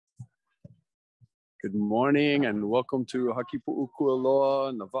Good morning and welcome to Hakipu'u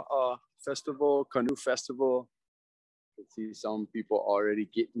Kualoa, Nava'a Festival, Canoe Festival. I see some people already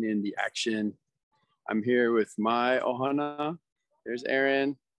getting in the action. I'm here with my ohana. There's Aaron.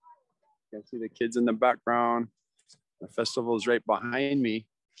 You can see the kids in the background. The festival is right behind me.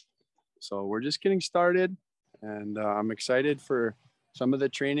 So we're just getting started and I'm excited for some of the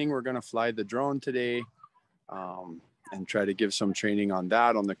training. We're gonna fly the drone today. And try to give some training on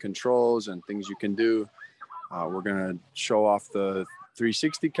that, on the controls and things you can do. We're gonna show off the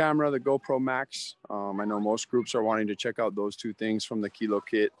 360 camera, the GoProMAX. I know most groups are wanting to check out those two things from the Kilo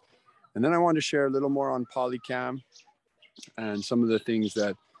kit. And then I wanted to share a little more on Polycam and some of the things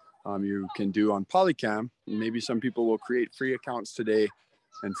that you can do on Polycam. Maybe some people will create free accounts today,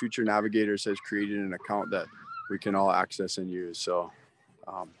 and Future Navigators has created an account that we can all access and use. So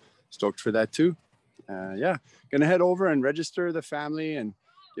stoked for that too. Yeah, gonna head over and register the family and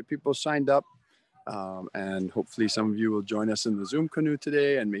get people signed up. And hopefully some of you will join us in the Zoom canoe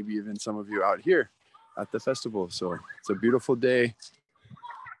today, and maybe even some of you out here at the festival. So it's a beautiful day.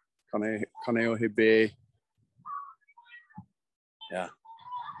 Canoe Bay. Yeah,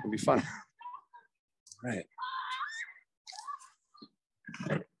 it'll be fun. Right.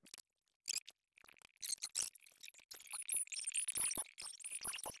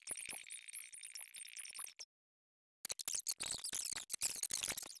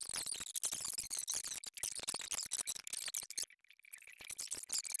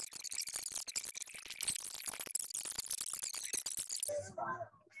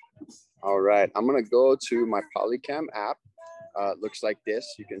 All right, I'm gonna go to my Polycam app. It looks like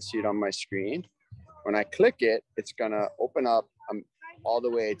this. You can see it on my screen. When I click it, it's gonna open up all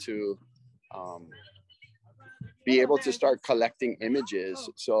the way to be able to start collecting images.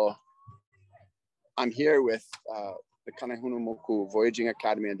 So I'm here with the Kanehunumoku Voyaging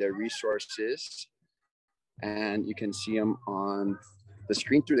Academy and their resources. And you can see them on the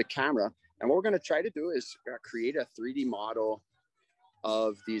screen through the camera. And what we're gonna try to do is create a 3D model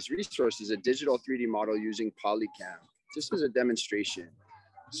of these resources, a digital 3D model using Polycam, just as a demonstration.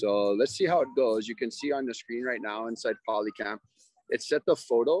 So let's see how it goes. You can see on the screen right now inside Polycam, it set the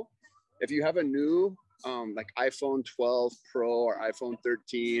photo. If you have a new like iPhone 12 Pro or iPhone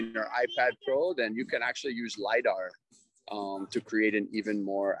 13 or iPad Pro, then you can actually use LiDAR to create an even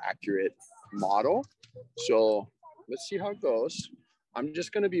more accurate model. So let's see how it goes. I'm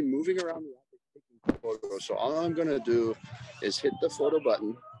just gonna be moving around the photo. So all I'm gonna do is hit the photo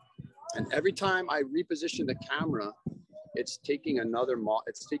button, and every time I reposition the camera, it's taking another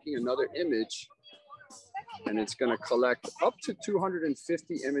image, and it's gonna collect up to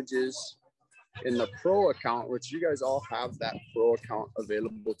 250 images in the Pro account, which you guys all have that Pro account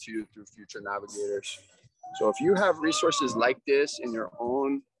available to you through Future Navigators. So if you have resources like this in your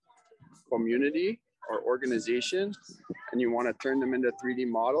own community or organization, and you want to turn them into 3D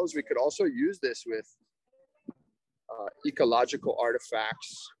models, we could also use this with ecological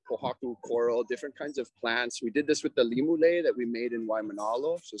artifacts, pohaku coral, different kinds of plants. We did this with the limule that we made in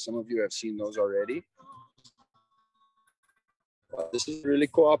Waimanalo. So some of you have seen those already. But this is a really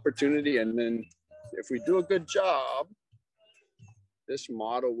cool opportunity. And then if we do a good job, this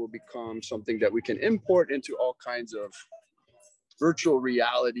model will become something that we can import into all kinds of virtual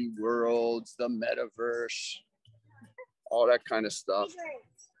reality worlds, the metaverse, all that kind of stuff,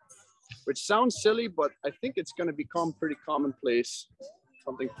 which sounds silly, but I think it's going to become pretty commonplace,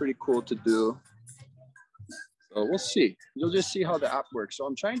 something pretty cool to do. So we'll see. You'll just see how the app works. So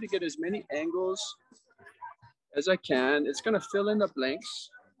I'm trying to get as many angles as I can. It's going to fill in the blanks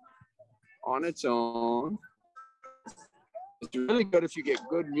on its own. It's really good if you get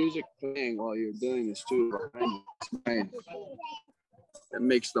good music playing while you're doing this too. It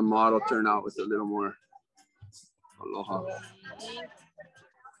makes the model turn out with a little more aloha.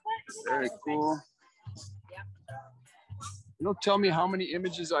 Very cool. Tell me how many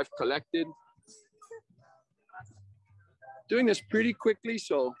images I've collected. Doing this pretty quickly.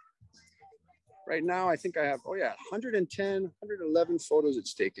 So right now I think I have, 110, 111 photos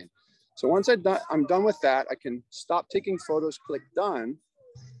it's taken. So once I'm done with that, I can stop taking photos, click done.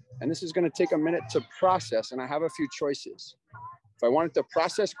 And this is going to take a minute to process. And I have a few choices. If I want it to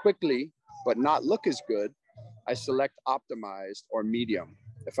process quickly, but not look as good, I select optimized or medium.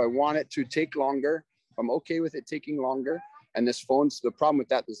 If I want it to take longer, I'm okay with it taking longer. And the problem with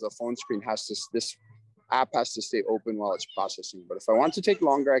that is the phone screen this app has to stay open while it's processing. But if I want to take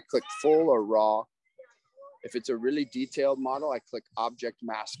longer, I click full or raw. If it's a really detailed model, I click object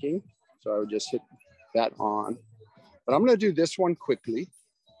masking. So I would just hit that on. But I'm gonna do this one quickly.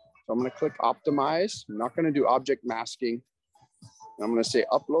 So I'm gonna click optimize. I'm not gonna do object masking. I'm gonna say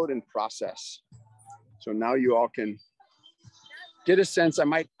upload and process. So now you all can get a sense. I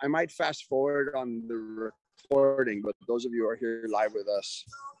might fast forward on the recording, but those of you who are here live with us,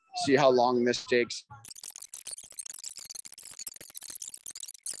 see how long this takes.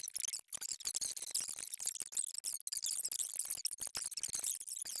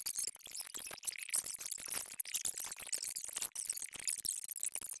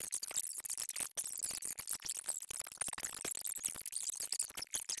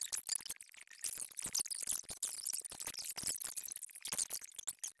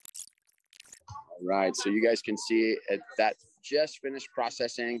 Right, so you guys can see that just finished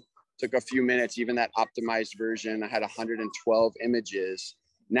processing. Took a few minutes, even that optimized version. I had 112 images.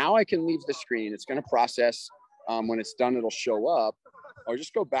 Now I can leave the screen. It's gonna process. When it's done, it'll show up. Or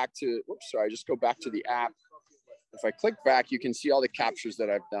just go back to, just go back to the app. If I click back, you can see all the captures that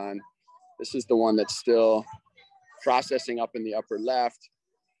I've done. This is the one that's still processing up in the upper left.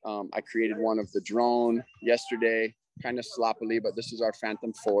 I created one of the drone yesterday, kind of sloppily, but this is our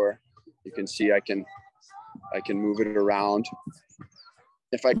Phantom 4. You can see I can move it around.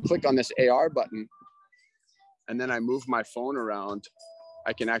 If I click on this AR button and then I move my phone around,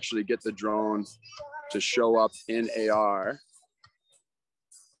 I can actually get the drone to show up in AR.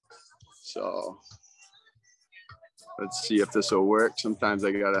 So let's see if this will work. Sometimes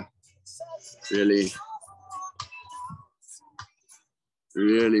I gotta really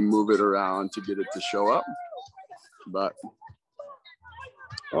move it around to get it to show up. But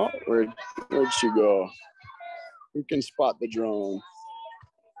oh, where'd she go? Who can spot the drone?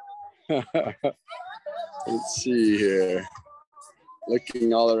 Let's see here.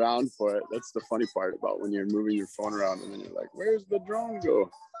 Looking all around for it. That's the funny part about when you're moving your phone around and then you're like, where's the drone go?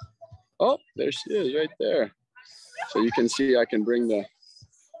 Oh, there she is right there. So you can see I can bring the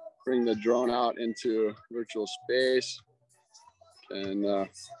drone out into virtual space. And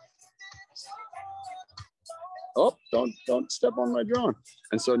oh, don't step on my drone.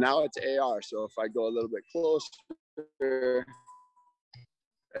 And so now it's AR. So if I go a little bit closer,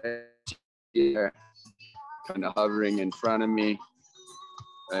 here, kind of hovering in front of me,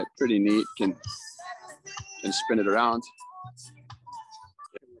 right? Pretty neat. Can spin it around.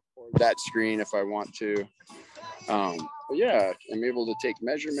 Record that screen if I want to. But yeah, I'm able to take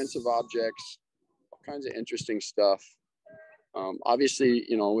measurements of objects, all kinds of interesting stuff. Obviously,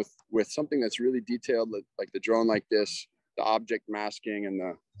 you know, with something that's really detailed, like the drone like this, the object masking and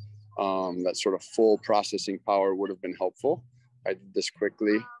the that sort of full processing power would have been helpful. I did this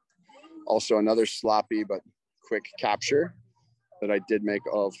quickly. Also another sloppy but quick capture that I did make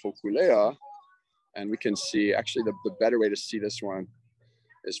of Hokulea. And we can see, actually the better way to see this one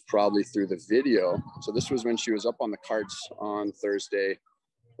is probably through the video. So this was when she was up on the carts on Thursday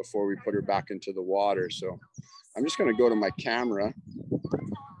before we put her back into the water. So I'm just gonna go to my camera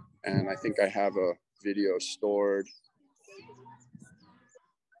and I think I have a video stored.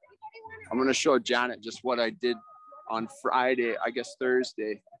 I'm gonna show Janet just what I did on Friday, I guess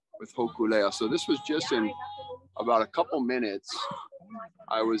Thursday, with Hokulea. So this was just in about a couple minutes.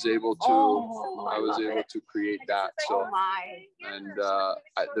 I was able to create that. So, and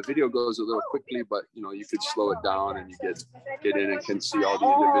the video goes a little quickly, but you know, you could slow it down and you get in and can see all the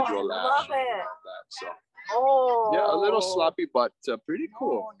individual lashes and all that. So. Yeah, a little sloppy, but pretty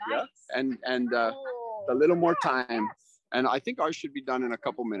cool. Yeah, and a little more time, and I think ours should be done in a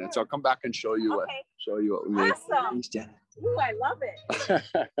couple minutes. I'll come back and show you what we made. Awesome. Thanks, Janet. Ooh, I love it.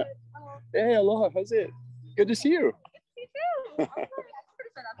 Hey, aloha. How's it? Good to see you. You too.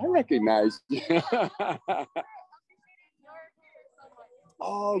 I recognize you.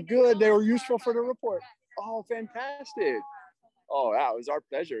 Oh, good. They were useful for the report. Oh, fantastic. Oh, yeah, it was our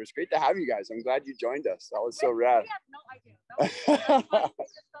pleasure. It's great to have you guys. I'm glad you joined us. That was so rad. We have no idea.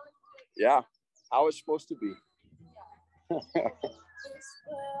 Yeah, how it's supposed to be.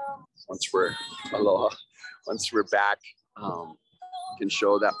 Once we're back, you can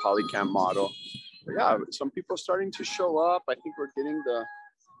show that Polycam model. But yeah, some people are starting to show up. I think we're getting the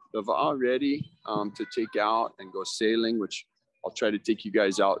va'a ready to take out and go sailing, which I'll try to take you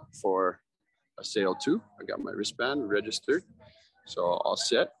guys out for a sail too. I got my wristband registered. So all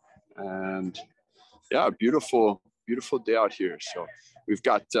set, and yeah, beautiful day out here. So we've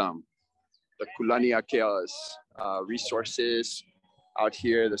got the Kulaniakea's resources out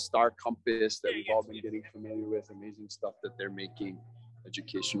here, the Star Compass that we've all been getting familiar with, amazing stuff that they're making,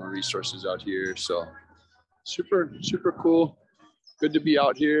 educational resources out here. So super cool, good to be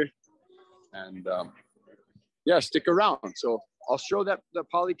out here, and yeah, stick around. So I'll show the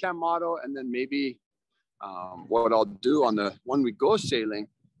Polycam model, and then maybe what I'll do on the when we go sailing,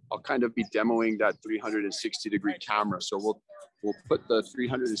 I'll kind of be demoing that 360-degree camera. So we'll put the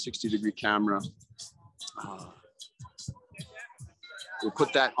 360-degree camera we'll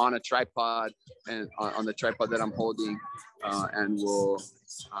put that on a tripod and on the tripod that I'm holding, and we'll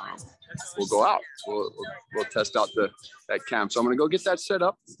go out. We'll test out that cam. So I'm gonna go get that set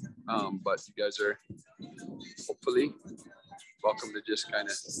up. But you guys are hopefully welcome to just kind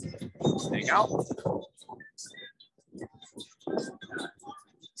of hang out.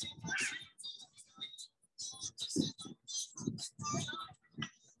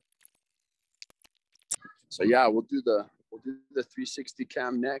 So yeah, we'll do the 360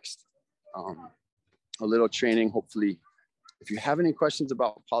 cam next. A little training, hopefully. If you have any questions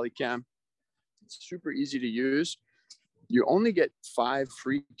about Polycam, it's super easy to use. You only get 5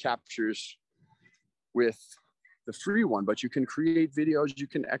 free captures with the free one, but you can create videos, you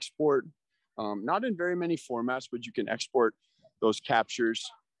can export, not in very many formats, but you can export those captures.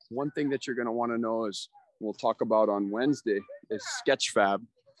 One thing that you're gonna wanna know is, we'll talk about on Wednesday, is Sketchfab.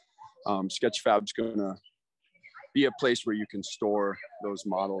 Sketchfab's gonna be a place where you can store those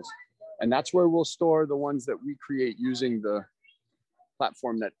models. And that's where we'll store the ones that we create using the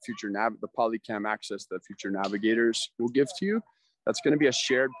platform that the Polycam access that future navigators will give to you. That's going to be a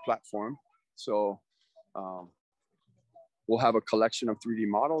shared platform. So we'll have a collection of 3D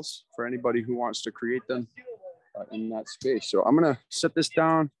models for anybody who wants to create them in that space. So I'm going to set this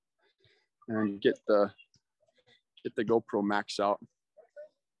down and get the GoProMAX out,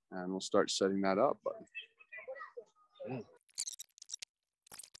 and we'll start setting that up.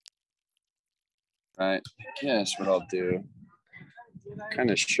 Right, I guess what I'll do,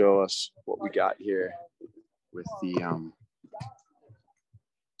 kind of show us what we got here with the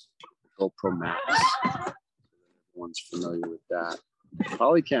GoProMAX. Everyone's familiar with that.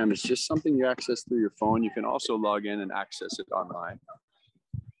 Polycam is just something you access through your phone. You can also log in and access it online.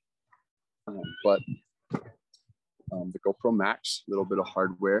 But the GoProMAX, a little bit of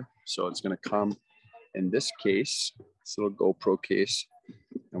hardware. So it's going to come in this case, this little GoPro case.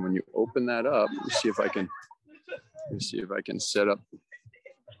 And when you open that up, let me see if I can set up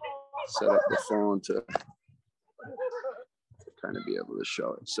the phone to kind of be able to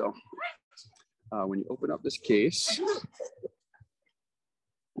show it. So when you open up this case,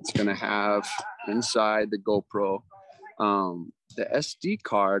 it's going to have inside the GoPro the SD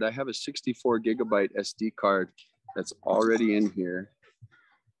card. I have a 64 gigabyte SD card that's already in here,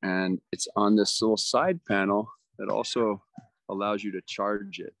 and it's on this little side panel that also allows you to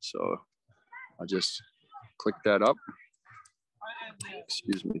charge it. So I'll just click that up,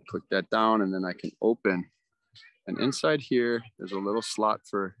 click that down, and then I can open. And inside here, there's a little slot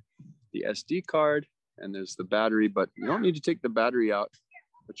for the SD card, and there's the battery, but you don't need to take the battery out,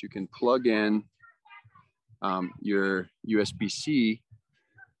 but you can plug in your USB-C,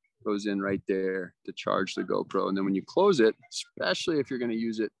 goes in right there to charge the GoPro. And then when you close it, especially if you're going to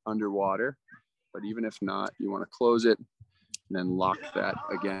use it underwater, but even if not, you want to close it and then lock that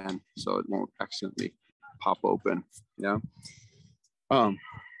again so it won't accidentally pop open. Yeah.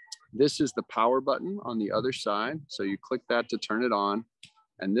 This is the power button on the other side. So you click that to turn it on.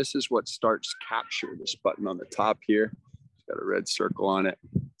 And this is what starts capture, this button on the top here. It's got a red circle on it.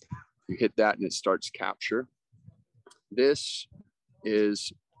 You hit that and it starts capture. This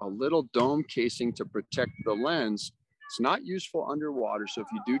is a little dome casing to protect the lens. It's not useful underwater. So if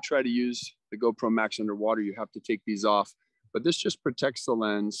you do try to use the GoProMAX underwater, you have to take these off. But this just protects the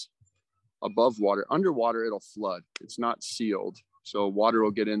lens above water. Underwater, it'll flood. It's not sealed. So water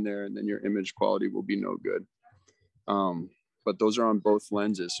will get in there and then your image quality will be no good. But those are on both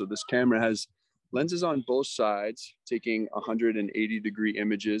lenses. So this camera has lenses on both sides, taking 180-degree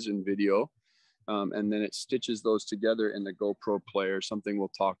images and video. And then it stitches those together in the GoPro player, something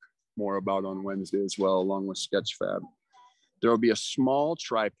we'll talk more about on Wednesday as well, along with Sketchfab. There will be a small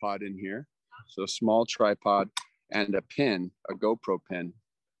tripod in here. So a small tripod and a pin, a GoPro pin.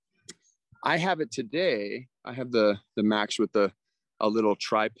 I have it today. I have the Max with a little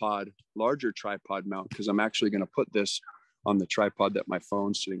tripod, larger tripod mount, because I'm actually going to put this on the tripod that my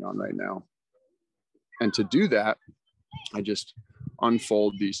phone's sitting on right now. And to do that, I just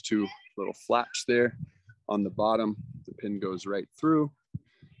unfold these two little flaps there on the bottom. The pin goes right through.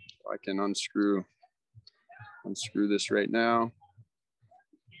 I can unscrew this right now.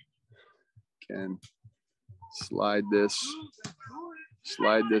 Can slide this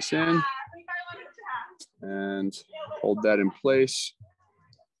in and hold that in place.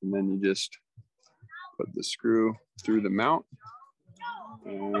 And then you just put the screw through the mount.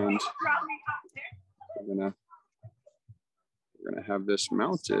 And we're gonna have this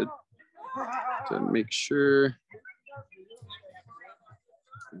mounted to make sure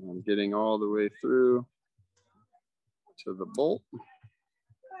I'm getting all the way through to the bolt.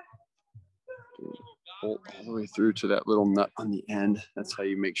 bolt all the way through to that little nut on the end. That's how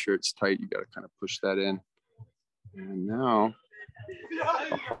you make sure it's tight. You got to kind of push that in. And now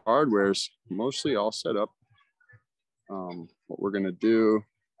the hardware's mostly all set up. What we're going to do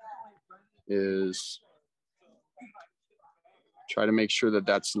is try to make sure that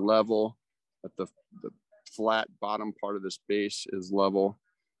that's level, that the flat bottom part of this base is level,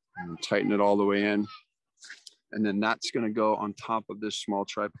 and tighten it all the way in. And then that's going to go on top of this small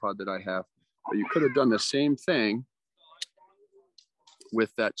tripod that I have. But you could have done the same thing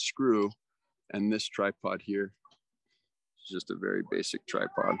with that screw and this tripod here. It's just a very basic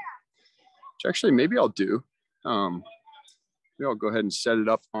tripod, which actually maybe I'll do. Maybe I'll go ahead and set it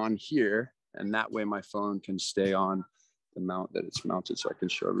up on here, and that way my phone can stay on the mount that it's mounted, so I can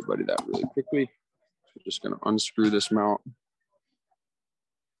show everybody that really quickly. So just going to unscrew this mount.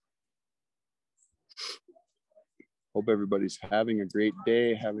 Hope everybody's having a great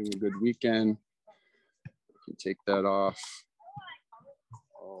day, having a good weekend. You can take that off.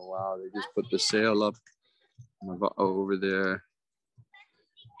 Oh, wow, they just put the sail up over there.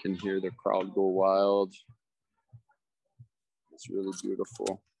 You can hear the crowd go wild. It's really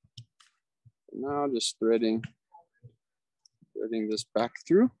beautiful. Now just threading this back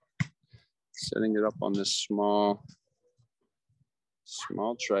through, setting it up on this small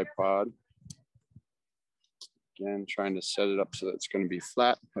tripod. Again, trying to set it up so that it's going to be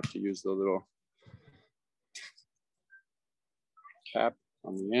flat. Have to use the little cap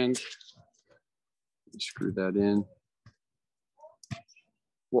on the end. Screw that in.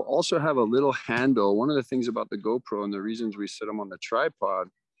 We'll also have a little handle. One of the things about the GoPro and the reasons we set them on the tripod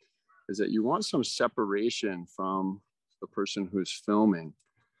is that you want some separation from the person who's filming.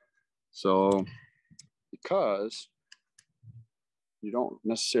 So, because you don't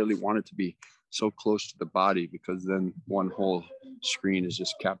necessarily want it to be so close to the body, because then one whole screen is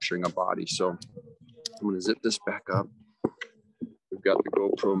just capturing a body. So I'm going to zip this back up. We've got the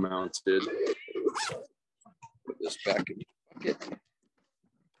GoPro mounted. Put this back in the bucket.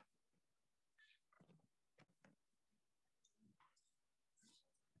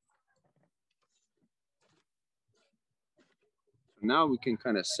 Now we can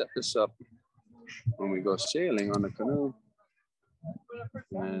kind of set this up when we go sailing on the canoe.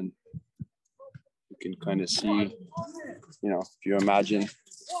 And you can kind of see, you know, if you imagine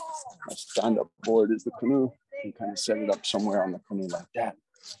a stand-up board is the canoe, you can kind of set it up somewhere on the canoe like that.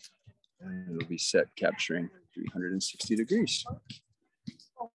 And it'll be set capturing 360 degrees.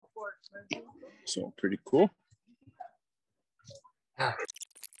 So pretty cool.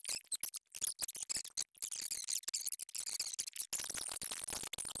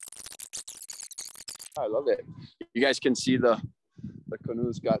 I love it. You guys can see the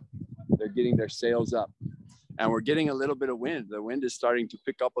canoes they're getting their sails up, and we're getting a little bit of wind. The wind is starting to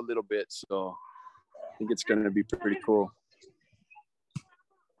pick up a little bit, so I think it's going to be pretty cool.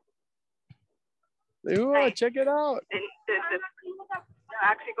 Ooh, check it out.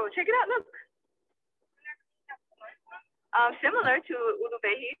 Actually, go check it out. Look, similar to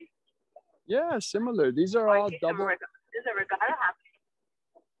Ulubehi. Yeah, similar. These are all double. There's a regatta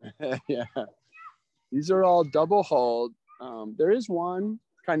happening. Yeah, these are all double hulled. There is one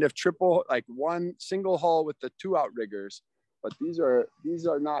kind of triple, like one single hull with the two outriggers, but these are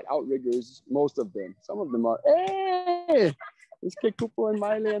not outriggers. Most of them. Some of them are. Hey, it's Hakipu'u and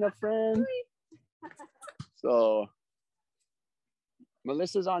Miley and a friend. So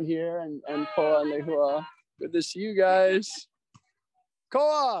Melissa's on here, and Koa and Lehua. Good to see you guys.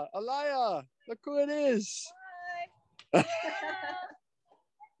 Koa, Alaya, look who it is. Did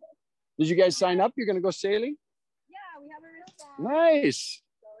you guys sign up? You're gonna go sailing? Yeah, we have a wristband. Nice.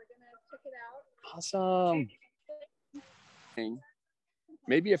 So we're gonna check it out. Awesome.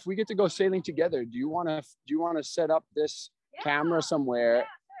 Maybe if we get to go sailing together, do you wanna set up this camera somewhere? Yeah, sure.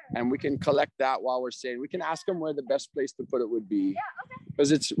 And we can collect that while we're sailing. We can ask them where the best place to put it would be. Yeah, okay.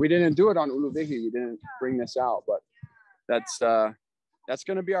 Because we didn't do it on Ulubehi. We didn't bring this out, but that's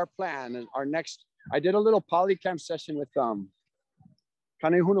gonna be our plan. And our next, I did a little Polycam session with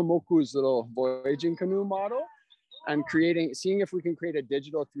Kanehunamoku's little voyaging canoe model, and seeing if we can create a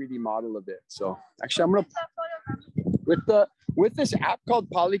digital 3D model of it. So actually, I'm gonna with this app called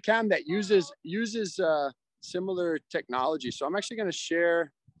Polycam that uses similar technology. So I'm actually gonna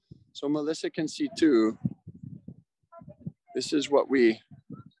share so Melissa can see too. This is what we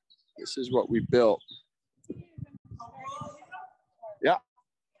built. Yeah.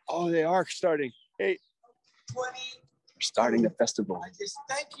 Oh, they are starting. Hey. Starting the festival. I just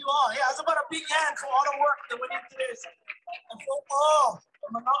thank you all. Yeah, it's about a big hand for all the work that went into this. And for all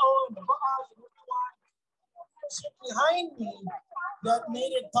the Mana'o and the Ba'as and behind me that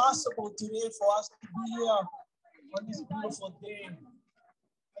made it possible today for us to be here on this beautiful day.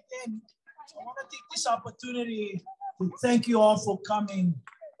 Again, I want to take this opportunity to thank you all for coming.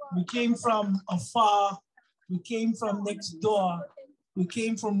 We came from afar. We came from next door. We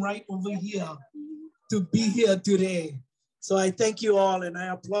came from right over here to be here today. So I thank you all and I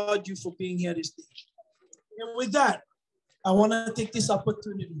applaud you for being here this day. And with that, I want to take this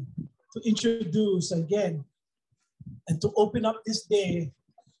opportunity to introduce again and to open up this day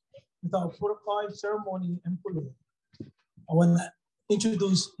with our protocol ceremony and pule. I want to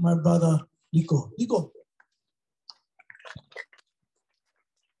introduce my brother, Liko. Liko.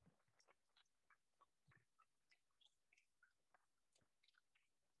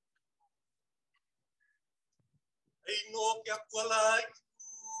 No kaya kulay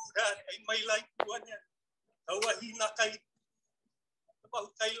dan ay may like buannya tawahina kay tabaw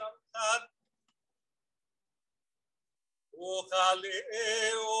kay lantan o kale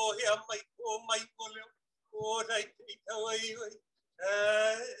o ya may kole o dai tawai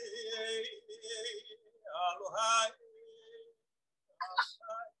aloha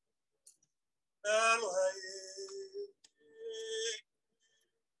aloha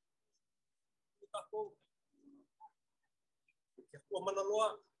ako ko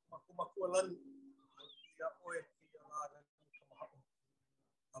manaloa makumakualan ya oe ya lana kamao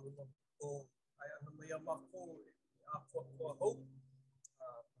alun ko ay ano maya mako ako ko ho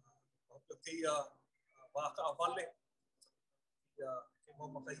ya baka avale ya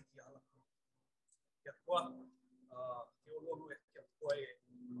mo makai ya ala ya ko yo lo ya ko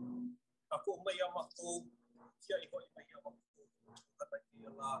ako maya mako ya iko maya mako kata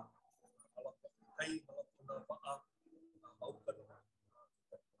ya la ala kai ala na ba Open.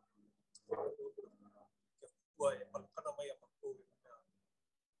 Why? Kalau maya aku,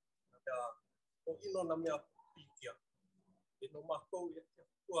 ada ino namanya pikia. Ino mako ya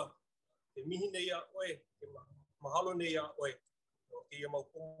kuah. Demi ni ya, oi, mahalo ni ya, oi. Oke, mau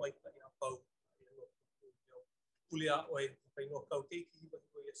kumai tak ya pau. Kuliah, oi, pengen kau keki,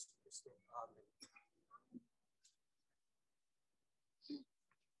 betul ya, amin.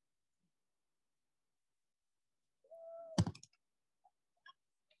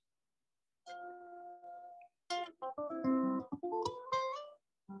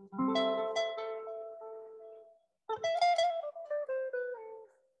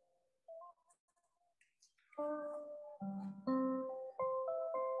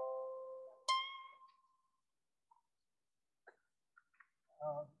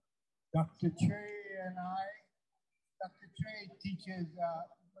 Dr. Trey and Dr. Trey teaches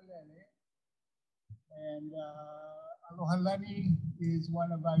ukulele, and Aloha Lani is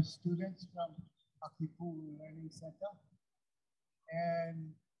one of our students from Hakipu'u Learning Center.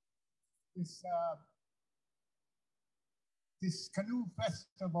 And this canoe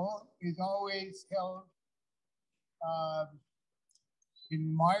festival is always held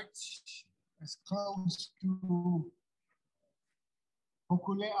in March, as close to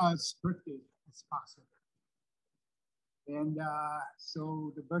Hokule'a's birthday as possible. And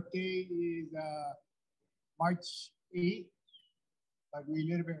so the birthday is March 8th, but we're a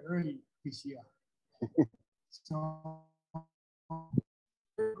little bit early this year. So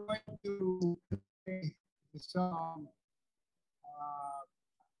we're going to play the song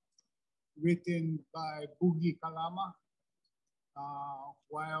written by Bugi Kalama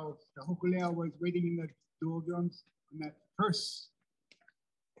while the Hokulea was waiting in the doldrums on that first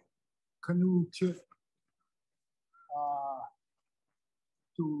canoe trip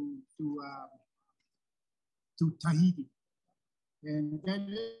to Tahiti. And that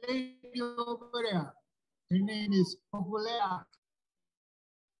lady over there, her name is Kualoa.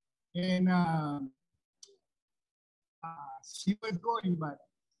 And she was going, but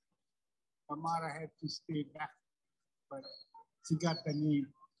Amara had to stay back. But she got the name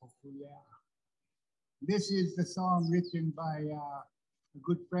Kualoa. This is the song written by a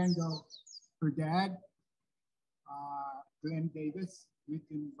good friend of her dad, Glenn Davis,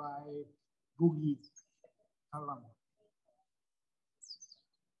 written by Bugi Kalama.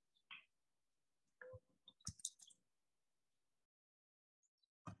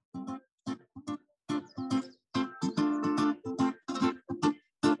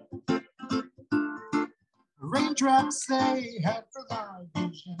 Raindrops they had for my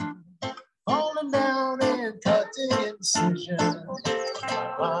vision, falling down and cutting incision.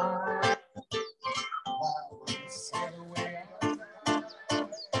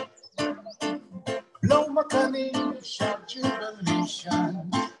 Blow my cunning, shout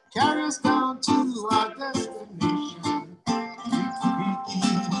jubilation, carry us down to our destination. Wiki,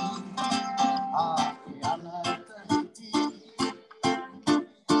 wiki,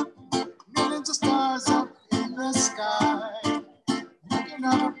 the sky. You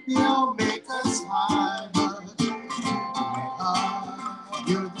cannot feel make us high, but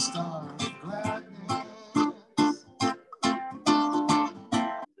you're the star of gladness.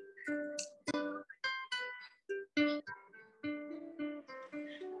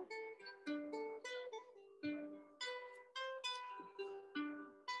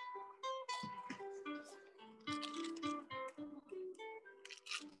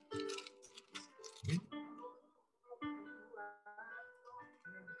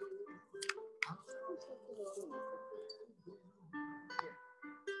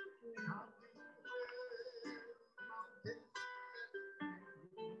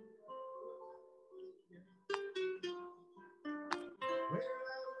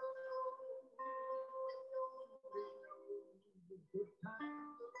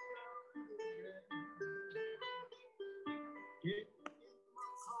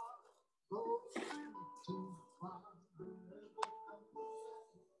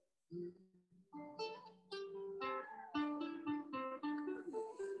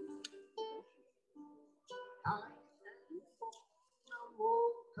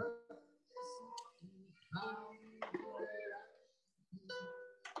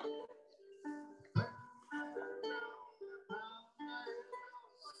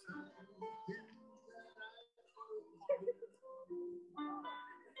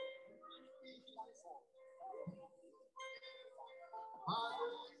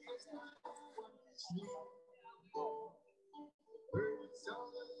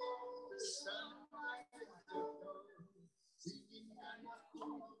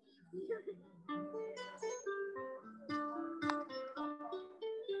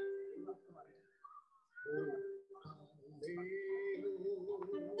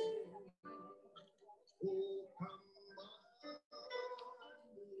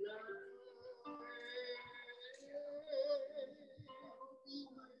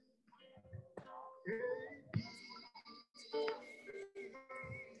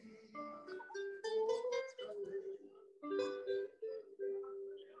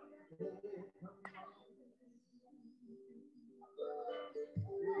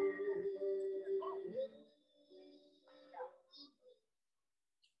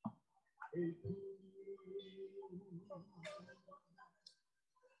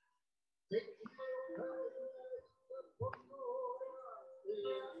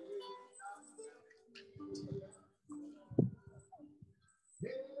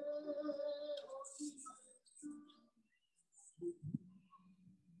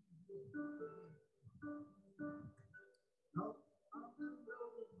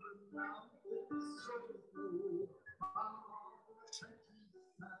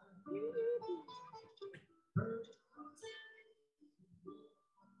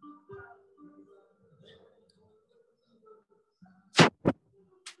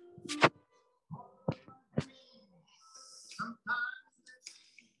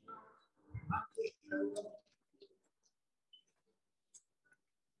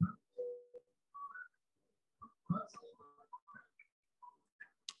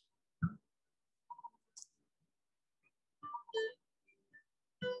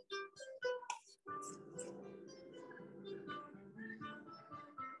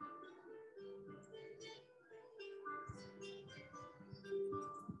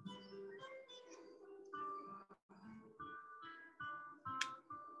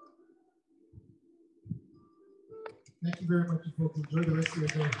 Thank you very much, folks. Enjoy the rest of your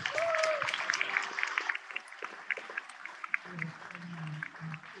day.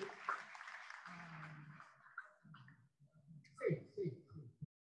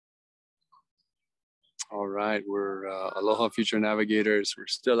 All right, we're Aloha Future Navigators. We're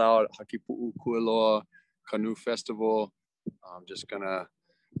still out at Hakipu'u, Kualoa Canoe Festival. I'm just gonna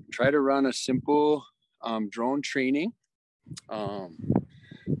try to run a simple drone training. My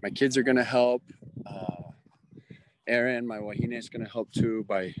kids are gonna help. Aaron, my wahine, is gonna help too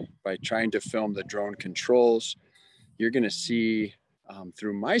by trying to film the drone controls. You're gonna see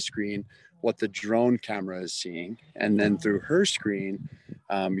through my screen what the drone camera is seeing, and then through her screen,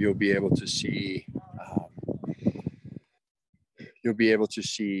 you'll be able to see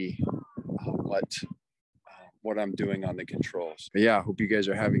what I'm doing on the controls. But yeah, I hope you guys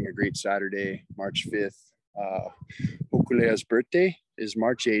are having a great Saturday, March 5th. Hokulea's birthday is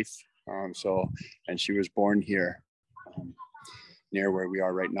March 8th. And she was born here near where we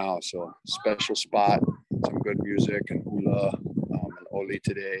are right now. So special spot, some good music and hula and oli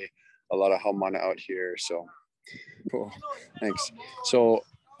today. A lot of haumana out here. So cool, thanks. So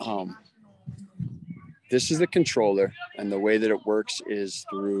this is the controller, and the way that it works is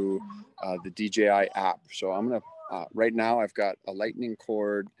through the DJI app. So I'm gonna, right now I've got a lightning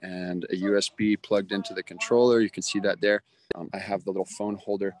cord and a USB plugged into the controller. You can see that there. I have the little phone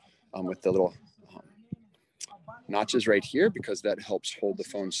holder with the little notches right here, because that helps hold the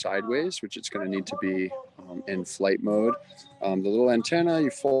phone sideways, which it's going to need to be in flight mode. The little antenna,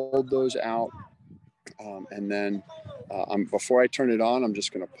 you fold those out, and then before I turn it on, I'm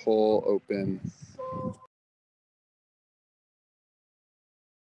just going to pull open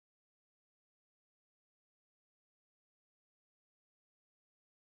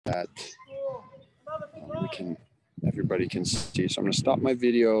that everybody can see. So I'm going to stop my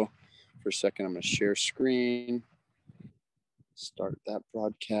video for a second. I'm going to share screen, start that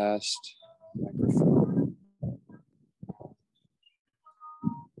broadcast, microphone,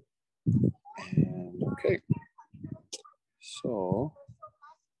 and okay. So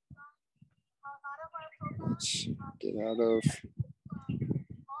let's get out of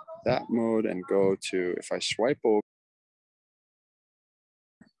that mode and go to, if I swipe over,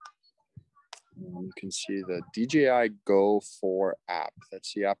 you can see the DJI Go 4 app.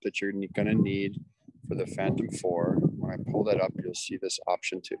 That's the app that you're gonna need for the Phantom 4. When I pull that up, you'll see this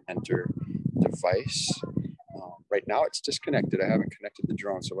option to enter device. Right now it's disconnected. I haven't connected the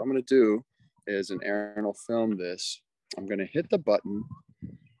drone. So what I'm gonna do is, and Aaron will film this, I'm gonna hit the button.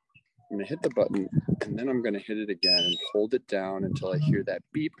 I'm gonna hit the button, and then I'm gonna hit it again and hold it down until I hear that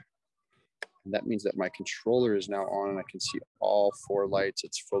beep. And that means that my controller is now on and I can see all 4 lights.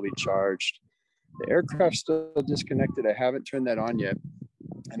 It's fully charged. The aircraft's still disconnected. I haven't turned that on yet.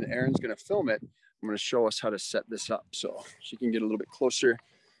 And Erin's gonna film it. I'm gonna show us how to set this up so she can get a little bit closer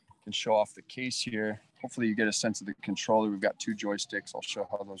and show off the case here. Hopefully you get a sense of the controller. We've got 2 joysticks. I'll show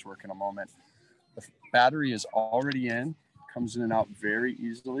how those work in a moment. The battery is already in, comes in and out very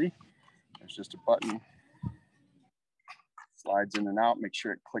easily. There's just a button, slides in and out, make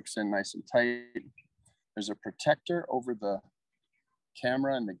sure it clicks in nice and tight. There's a protector over the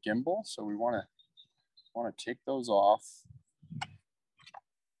camera and the gimbal. So we wanna take those off.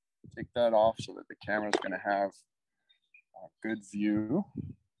 Take that off so that the camera's gonna have a good view.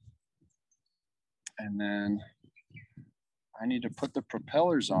 And then I need to put the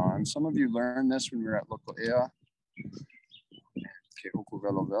propellers on. Some of you learned this when we were at Local Ea.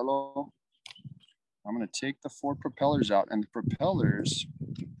 I'm gonna take the 4 propellers out, and the propellers,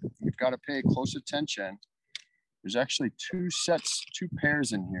 you've got to pay close attention. There's actually 2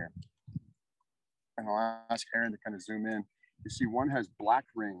 pairs in here. And I'll ask Aaron to kind of zoom in. You see one has black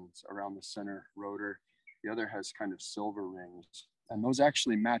rings around the center rotor. The other has kind of silver rings. And those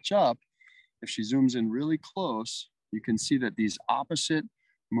actually match up. If she zooms in really close, you can see that these opposite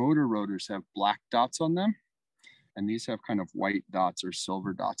motor rotors have black dots on them. And these have kind of white dots or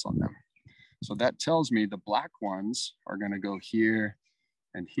silver dots on them. So that tells me the black ones are gonna go here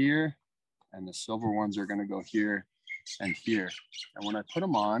and here, and the silver ones are gonna go here and here. And when I put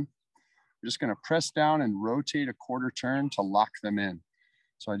them on, I'm just gonna press down and rotate a 1/4 turn to lock them in.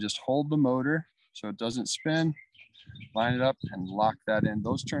 So I just hold the motor so it doesn't spin, line it up and lock that in.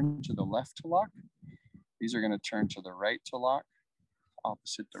 Those turn to the left to lock. These are gonna turn to the right to lock,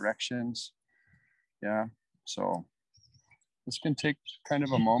 opposite directions. Yeah, so this can take kind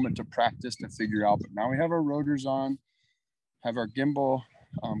of a moment to practice to figure out, but now we have our rotors on, have our gimbal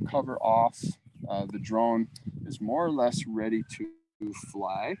cover off. The drone is more or less ready to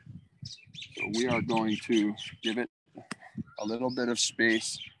fly. So we are going to give it a little bit of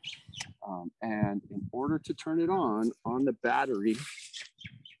space. And in order to turn it on the battery,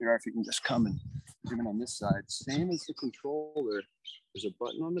 here, if you can just come and zoom in on this side, same as the controller, there's a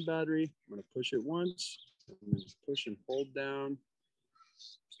button on the battery. I'm gonna push it once, and then just push and hold down.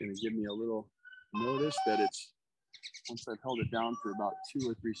 It's gonna give me a little notice that it's, once I've held it down for about 2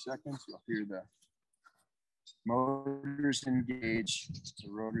 or 3 seconds, you'll hear the motors engage, the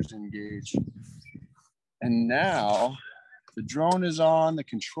rotors engage. And now the drone is on, the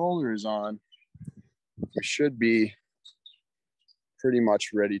controller is on. We should be pretty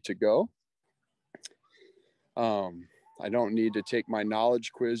much ready to go. I don't need to take my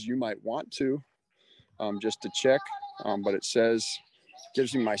knowledge quiz. You might want to, just to check, but it says,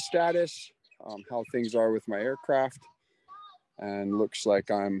 gives me my status, how things are with my aircraft, and looks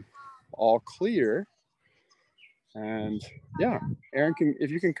like I'm all clear. And yeah, Aaron, if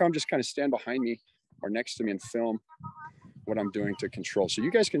you can come just kind of stand behind me or next to me and film what I'm doing to control. So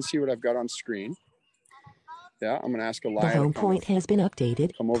you guys can see what I've got on screen. Yeah, I'm gonna ask Elia. The home point has been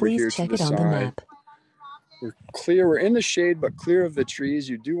updated. Come over Please here check to the it on the side. map. We're clear, we're in the shade, but clear of the trees.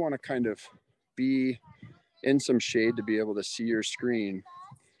 You do want to kind of be in some shade to be able to see your screen.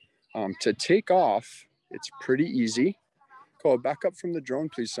 To take off, It's pretty easy. Go back up from the drone,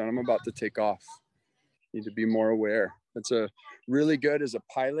 please, son. I'm about to take off. Need to be more aware. It's a really good as a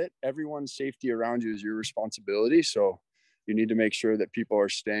pilot. Everyone's safety around you is your responsibility. So you need to make sure that people are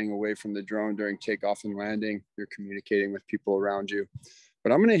staying away from the drone during takeoff and landing. You're communicating with people around you.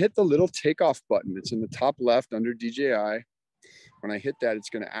 But I'm going to hit the little takeoff button. It's in the top left under DJI. When I hit that, it's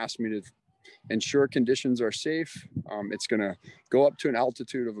going to ask me to ensure conditions are safe. It's going to go up to an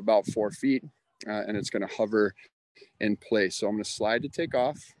altitude of about 4 feet, and it's going to hover in place. So I'm going to slide to take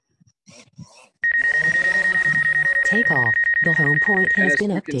off. Takeoff. The home point has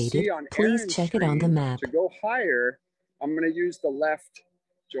been updated. Please check it on the map. To go higher, I'm going to use the left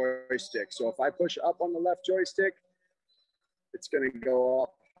joystick. So if I push up on the left joystick, it's going to go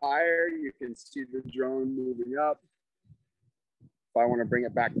up higher. You can see the drone moving up. If I want to bring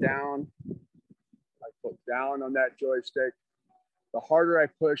it back down, I put down on that joystick. The harder I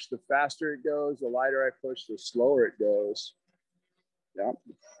push, the faster it goes. The lighter I push, the slower it goes. Yeah.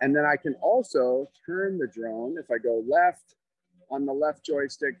 And then I can also turn the drone. If I go left on the left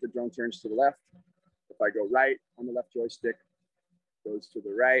joystick, the drone turns to the left. If I go right on the left joystick, it goes to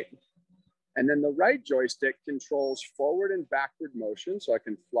the right. And then the right joystick controls forward and backward motion. So I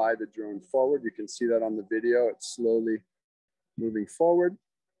can fly the drone forward. You can see that on the video. It's slowly moving forward.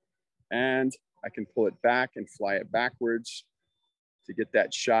 And I can pull it back and fly it backwards to get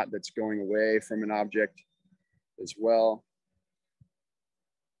that shot that's going away from an object as well.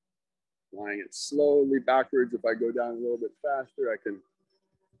 Flying it slowly backwards. If I go down a little bit faster, I can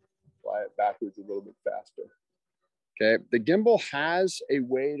fly it backwards a little bit faster. Okay, the gimbal has a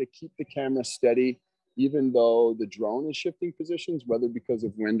way to keep the camera steady even though the drone is shifting positions, whether because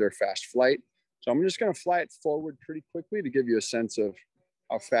of wind or fast flight. So I'm just going to fly it forward pretty quickly to give you a sense of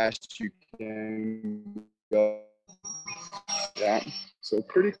how fast you can go. Yeah, so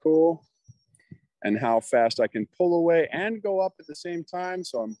pretty cool. And how fast I can pull away and go up at the same time.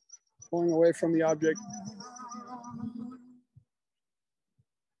 So I'm pulling away from the object.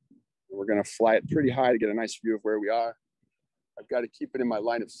 We're going to fly it pretty high to get a nice view of where we are. I've got to keep it in my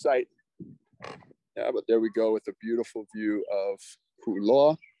line of sight. Yeah, but there we go with a beautiful view of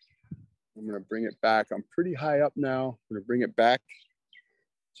Kualoa. I'm going to bring it back. I'm pretty high up now. I'm going to bring it back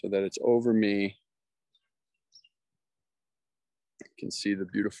so that it's over me. You can see the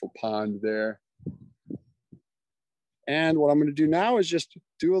beautiful pond there. And what I'm going to do now is just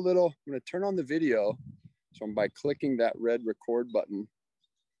do a little, I'm going to turn on the video. So I'm by clicking that red record button.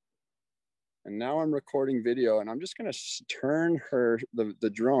 And now I'm recording video, and I'm just going to turn the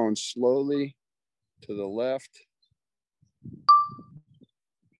drone slowly to the left.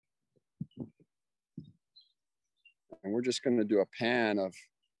 And we're just going to do a pan of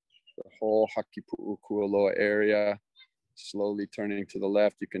the whole Hakipu'u Kualoa area, slowly turning to the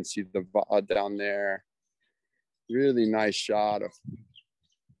left. You can see the va'a down there. Really nice shot of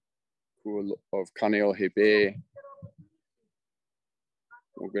Canoe Bay.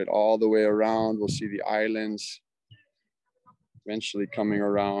 We'll get all the way around. We'll see the islands, eventually coming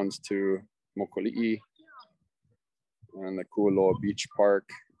around to Mokoli'i and the Kualoa Beach Park.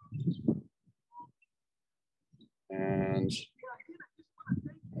 And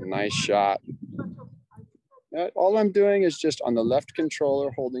a nice shot. All I'm doing is just on the left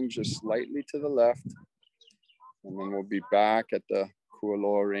controller, holding just slightly to the left. And then we'll be back at the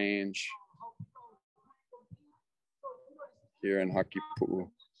Kualoa Range here in Hakipu'u.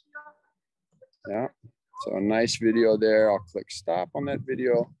 Yeah, so a nice video there. I'll click stop on that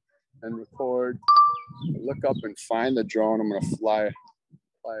video and record. Look up and find the drone. I'm going to fly it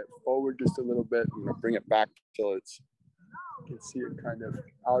forward just a little bit. I'm going to bring it back till you can see it kind of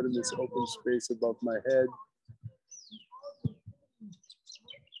out in this open space above my head.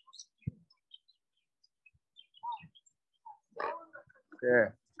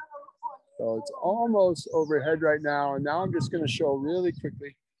 There. So it's almost overhead right now. And now I'm just going to show really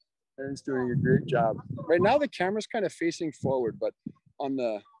quickly. Erin's doing a great job. Right now the camera's kind of facing forward, but on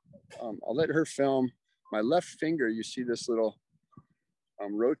the, I'll let her film. My left finger, you see this little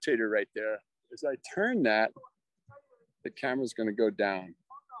rotator right there. As I turn that, the camera's going to go down.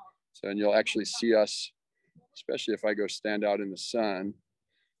 So, and you'll actually see us, especially if I go stand out in the sun.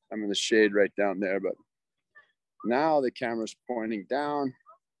 I'm in the shade right down there, but now the camera's pointing down.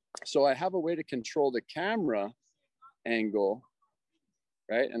 So I have a way to control the camera angle,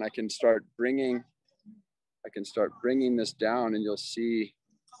 right? And I can start bringing this down, and you'll see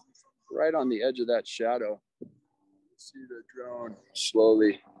right on the edge of that shadow, see the drone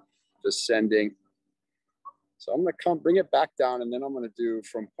slowly descending. So I'm gonna bring it back down, and then I'm gonna do,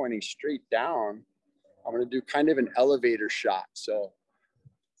 from pointing straight down, I'm gonna do kind of an elevator shot. So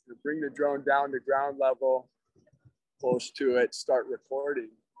bring the drone down to ground level, close to it, start recording.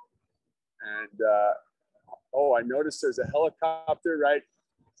 And oh, I noticed there's a helicopter, right?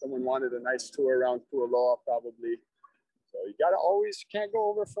 Someone wanted a nice tour around Kualoa probably. So you gotta always, can't go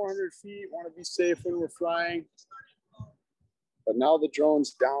over 400 feet, wanna be safe when we're flying. But now the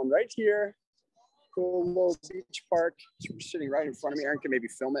drone's down right here. Cool little beach park. So we're sitting right in front of me. Aaron can maybe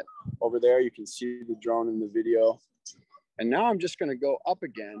film it over there. You can see the drone in the video. And now I'm just gonna go up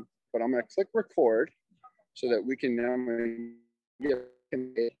again, but I'm gonna click record so that we can now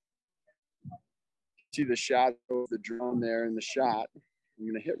see the shadow of the drone there in the shot. I'm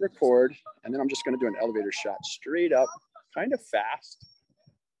gonna hit record, and then I'm just gonna do an elevator shot straight up, kind of fast.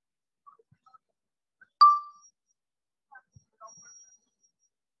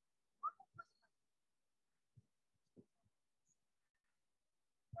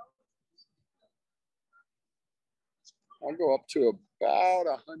 I'll go up to about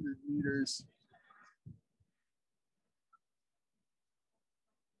 100 meters.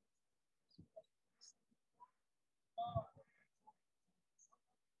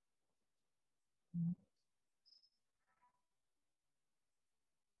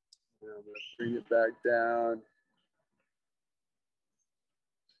 And I'm gonna bring it back down.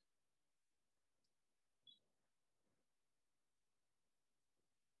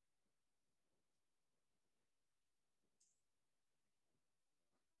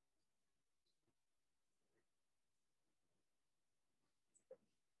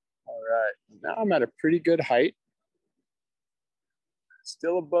 All right, now I'm at a pretty good height.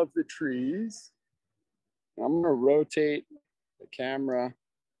 Still above the trees. I'm gonna rotate the camera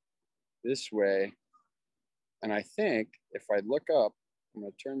this way. And I think if I look up, I'm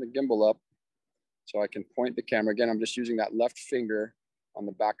gonna turn the gimbal up so I can point the camera. Again, I'm just using that left finger on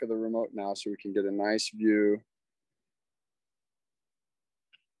the back of the remote now so we can get a nice view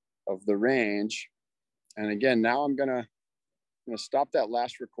of the range. And again, now I'm gonna stop that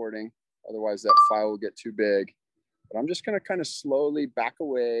last recording. Otherwise that file will get too big. But I'm just gonna kind of slowly back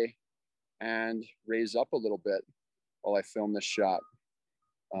away and raise up a little bit while I film this shot.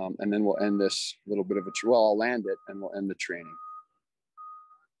 And then we'll end this little bit of a, well, I'll land it and we'll end the training.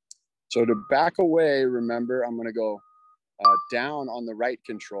 So to back away, remember, I'm gonna go down on the right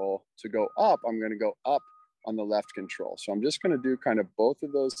control. To go up, I'm gonna go up on the left control. So I'm just gonna do kind of both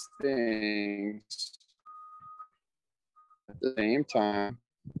of those things at the same time.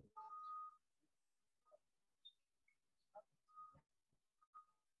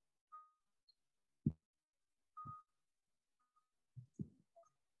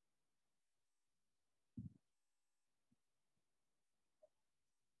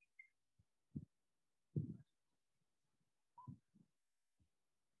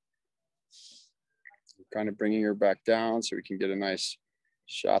 Kind of bringing her back down so we can get a nice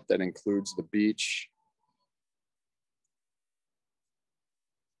shot that includes the beach.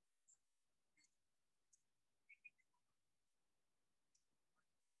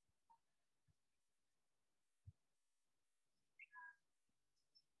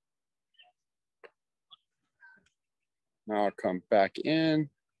 Now I'll come back in.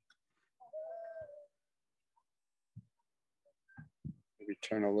 Maybe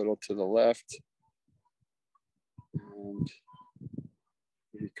turn a little to the left. And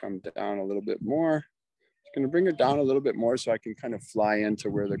maybe come down a little bit more. Just gonna bring it down a little bit more so I can kind of fly into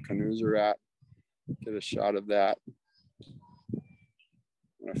where the canoes are at. Get a shot of that.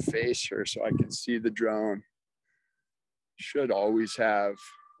 I'm gonna face her so I can see the drone. Should always have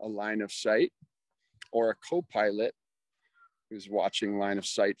a line of sight or a co-pilot who's watching line of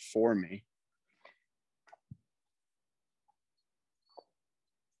sight for me.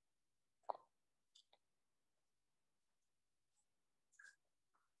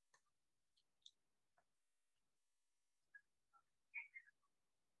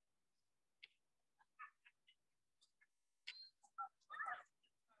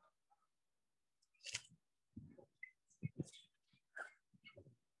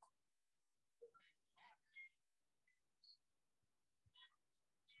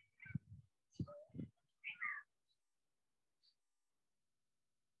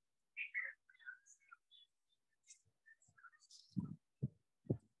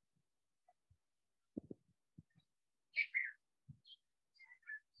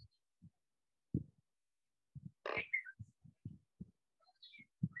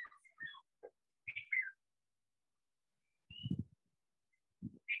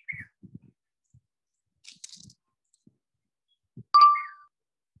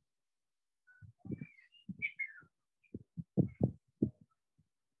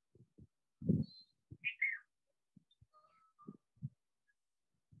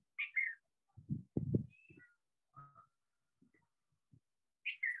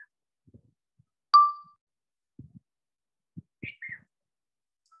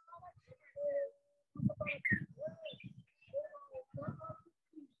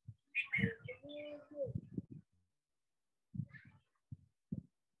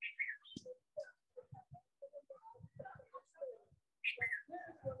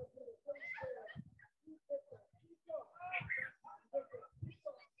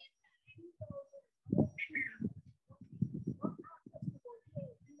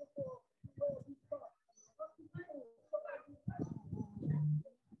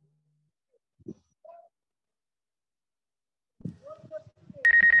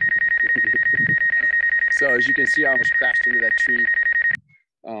 So as you can see, I almost crashed into that tree.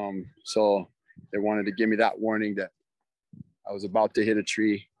 So they wanted to give me that warning that I was about to hit a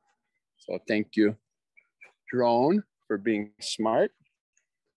tree. So thank you, drone, for being smart.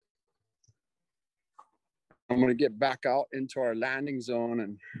 I'm going to get back out into our landing zone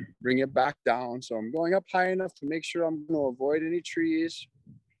and bring it back down. So I'm going up high enough to make sure I'm going to avoid any trees.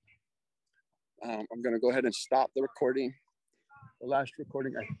 I'm going to go ahead and stop the recording. The last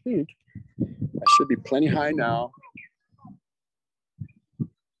recording, I think I should be plenty high now.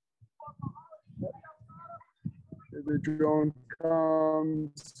 Here the drone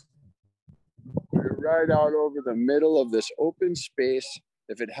comes. We're right out over the middle of this open space.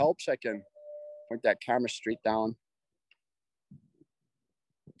 If it helps, I can point that camera straight down.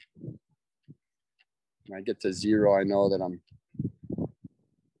 When I get to 0, I know that I'm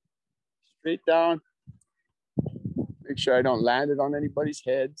straight down. Make sure I don't land it on anybody's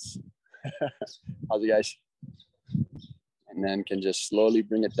heads. How's it, guys? And then can just slowly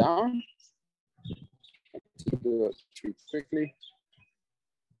bring it down. Don't do it too quickly.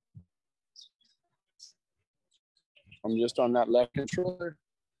 I'm just on that left controller,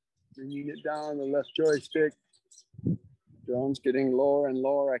 bringing it down the left joystick. Drone's getting lower and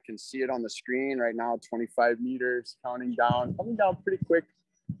lower. I can see it on the screen right now, 25 meters, counting down, coming down pretty quick.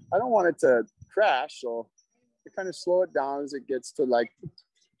 I don't want it to crash, so I kind of slow it down as it gets to, like,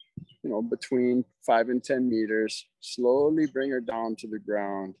 you know, between 5 and 10 meters. Slowly bring her down to the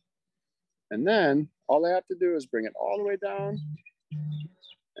ground. And then all I have to do is bring it all the way down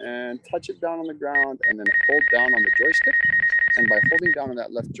and touch it down on the ground, and then hold down on the joystick. And by holding down on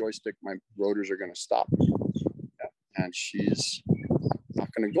that left joystick, my rotors are going to stop. Yeah. And she's not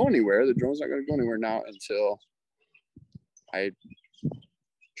going to go anywhere. The drone's not going to go anywhere now until I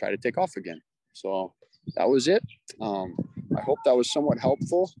try to take off again. So that was it. I hope that was somewhat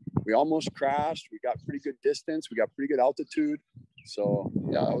helpful. We almost crashed. We got pretty good distance. We got pretty good altitude. So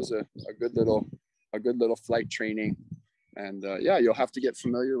yeah, that was a good little flight training. And yeah, you'll have to get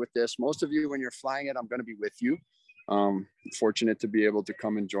familiar with this. Most of you, when you're flying it, I'm going to be with you. Fortunate to be able to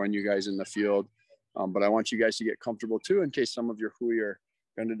come and join you guys in the field. But I want you guys to get comfortable too, in case some of your hui are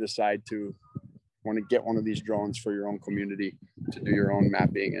going to decide to want to get one of these drones for your own community to do your own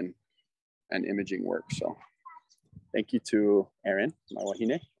mapping and imaging work. So thank you to Aaron, my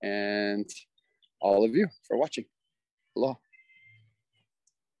wahine, and all of you for watching. Aloha.